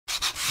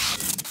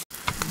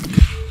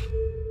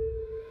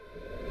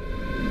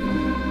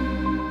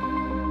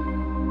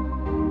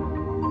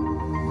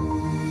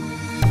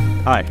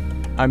Hi,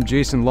 I'm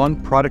Jason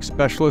Lund, Product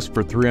Specialist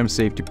for 3M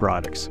Safety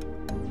Products.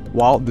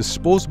 While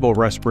disposable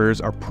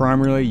respirators are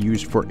primarily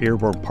used for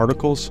airborne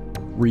particles,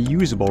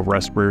 reusable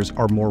respirators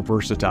are more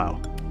versatile.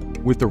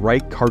 With the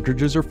right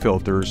cartridges or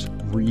filters,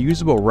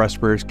 reusable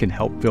respirators can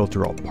help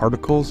filter out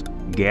particles,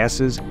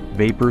 gases,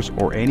 vapors,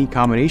 or any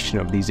combination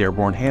of these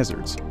airborne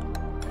hazards.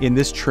 In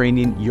this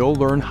training, you'll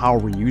learn how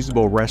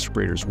reusable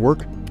respirators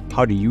work,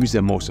 how to use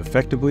them most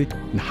effectively,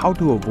 and how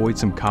to avoid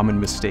some common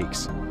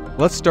mistakes.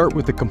 Let's start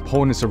with the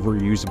components of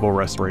reusable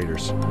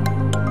respirators.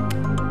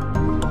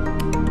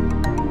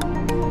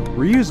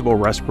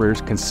 Reusable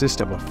respirators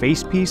consist of a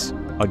facepiece,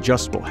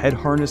 adjustable head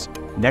harness,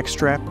 neck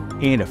strap,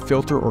 and a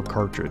filter or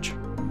cartridge.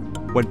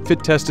 When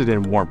fit tested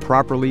and worn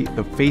properly,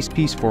 the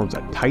facepiece forms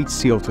a tight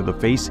seal to the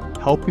face,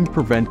 helping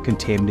prevent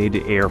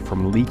contaminated air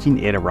from leaking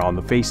in around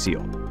the face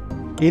seal.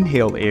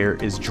 Inhaled air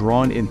is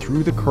drawn in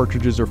through the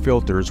cartridges or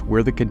filters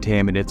where the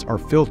contaminants are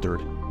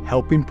filtered,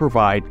 helping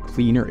provide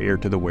cleaner air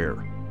to the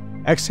wearer.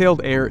 Exhaled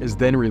air is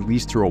then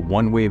released through a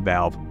one-way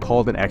valve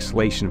called an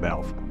exhalation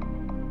valve.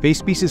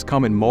 Facepieces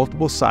come in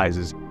multiple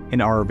sizes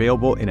and are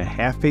available in a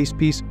half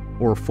facepiece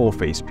or a full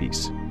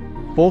facepiece.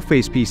 Full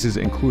facepieces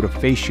include a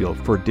face shield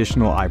for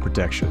additional eye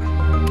protection.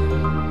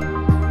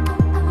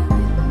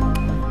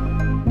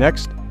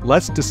 Next,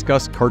 let's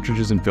discuss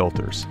cartridges and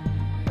filters.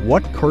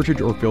 What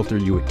cartridge or filter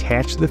you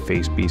attach to the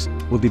facepiece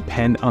will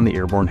depend on the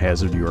airborne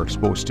hazard you are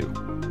exposed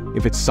to.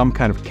 If it's some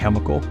kind of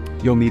chemical,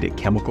 you'll need a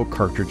chemical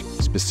cartridge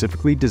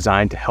specifically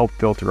designed to help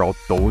filter out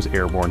those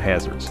airborne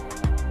hazards.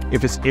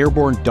 If it's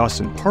airborne dust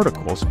and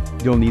particles,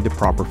 you'll need the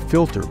proper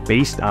filter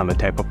based on the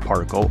type of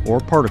particle or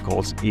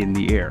particles in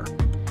the air.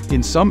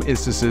 In some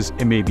instances,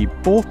 it may be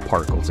both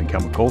particles and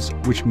chemicals,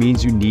 which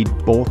means you need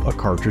both a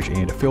cartridge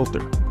and a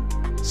filter.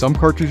 Some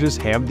cartridges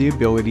have the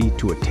ability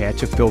to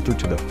attach a filter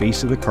to the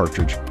face of the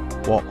cartridge,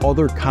 while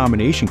other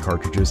combination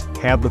cartridges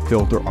have the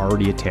filter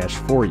already attached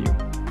for you.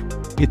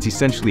 It's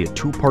essentially a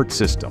two-part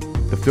system.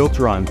 The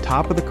filter on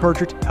top of the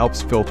cartridge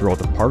helps filter out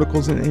the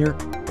particles in the air,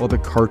 while the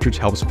cartridge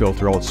helps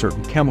filter out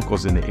certain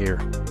chemicals in the air.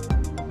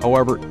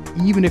 However,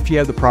 even if you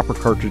have the proper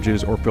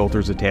cartridges or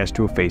filters attached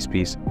to a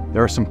facepiece,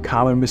 there are some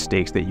common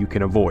mistakes that you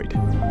can avoid.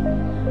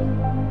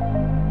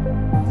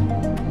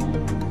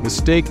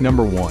 Mistake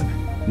number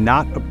 1.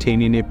 Not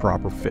obtaining a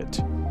proper fit.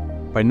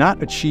 By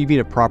not achieving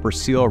a proper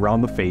seal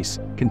around the face,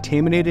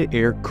 contaminated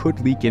air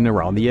could leak in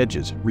around the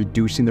edges,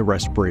 reducing the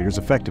respirator's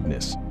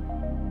effectiveness.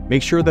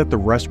 Make sure that the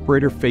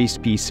respirator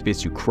facepiece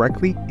fits you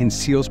correctly and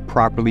seals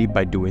properly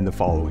by doing the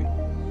following.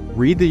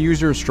 Read the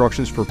user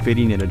instructions for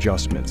fitting and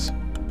adjustments.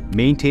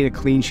 Maintain a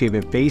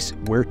clean-shaven face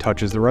where it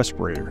touches the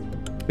respirator.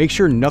 Make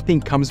sure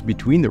nothing comes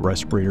between the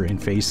respirator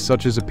and face,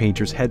 such as a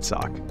painter's head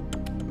sock.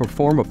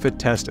 Perform a fit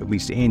test at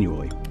least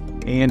annually.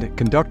 And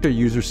conduct a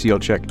user seal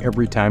check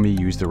every time you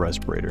use the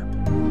respirator.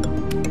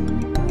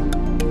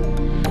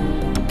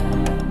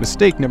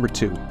 Mistake number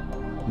 2.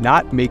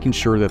 Not making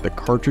sure that the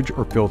cartridge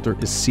or filter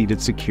is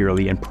seated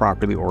securely and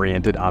properly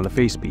oriented on the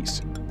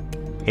facepiece.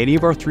 Any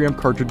of our 3M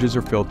cartridges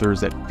or filters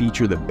that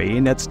feature the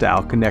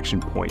bayonet-style connection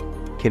point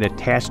can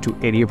attach to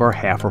any of our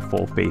half or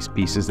full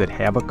facepieces that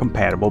have a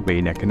compatible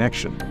bayonet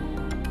connection.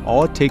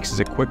 All it takes is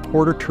a quick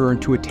quarter turn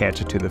to attach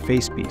it to the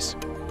facepiece.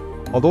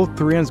 Although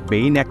 3M's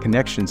bayonet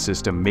connection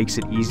system makes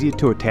it easy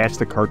to attach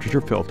the cartridge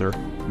or filter,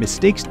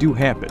 mistakes do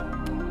happen.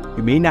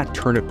 You may not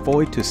turn it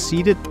fully to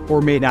seat it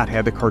or may not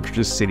have the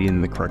cartridges sitting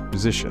in the correct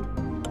position.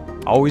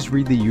 Always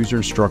read the user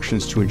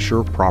instructions to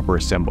ensure proper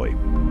assembly.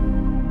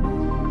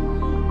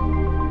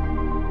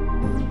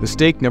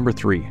 Mistake number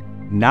 3.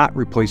 Not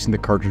replacing the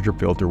cartridge or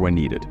filter when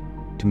needed.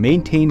 To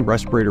maintain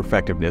respirator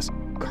effectiveness,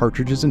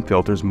 cartridges and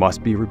filters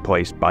must be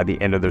replaced by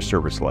the end of their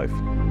service life.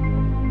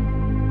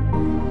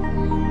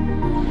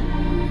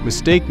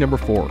 Mistake number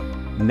 4.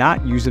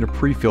 Not using a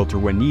pre-filter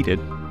when needed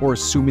or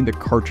assuming the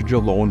cartridge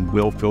alone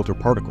will filter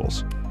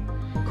particles.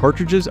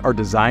 Cartridges are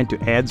designed to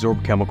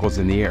adsorb chemicals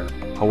in the air.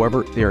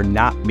 However, they are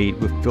not made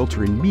with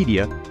filtering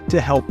media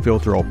to help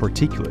filter out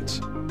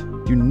particulates.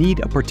 You need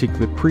a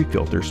particulate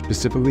pre-filter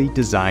specifically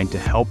designed to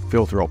help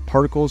filter out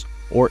particles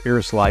or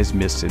aerosolized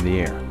mists in the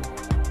air.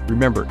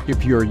 Remember,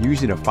 if you are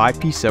using a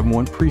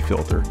 5P71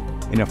 pre-filter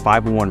and a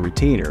 501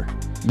 retainer,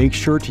 make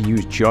sure to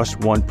use just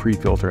one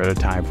pre-filter at a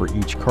time for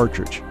each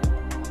cartridge.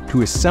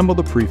 To assemble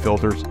the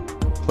pre-filters,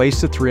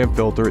 place the 3M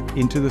filter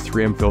into the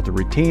 3M filter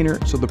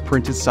retainer so the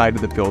printed side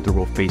of the filter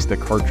will face the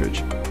cartridge.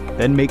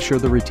 Then make sure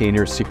the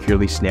retainer is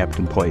securely snapped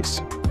in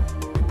place.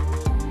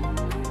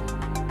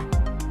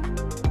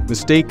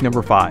 Mistake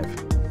number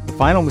 5. The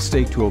final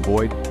mistake to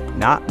avoid: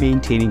 not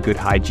maintaining good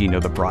hygiene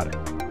of the product.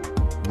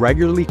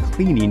 Regularly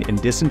cleaning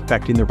and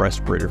disinfecting the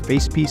respirator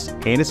facepiece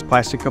and its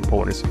plastic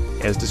components,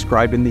 as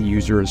described in the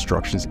user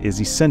instructions,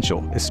 is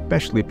essential,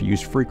 especially if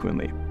used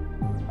frequently.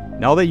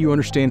 Now that you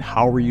understand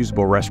how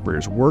reusable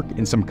respirators work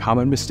and some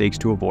common mistakes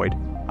to avoid,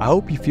 I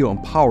hope you feel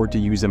empowered to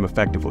use them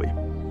effectively.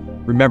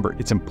 Remember,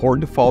 it's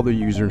important to follow the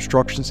user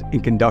instructions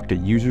and conduct a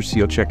user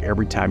seal check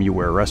every time you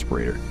wear a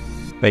respirator.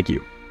 Thank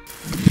you.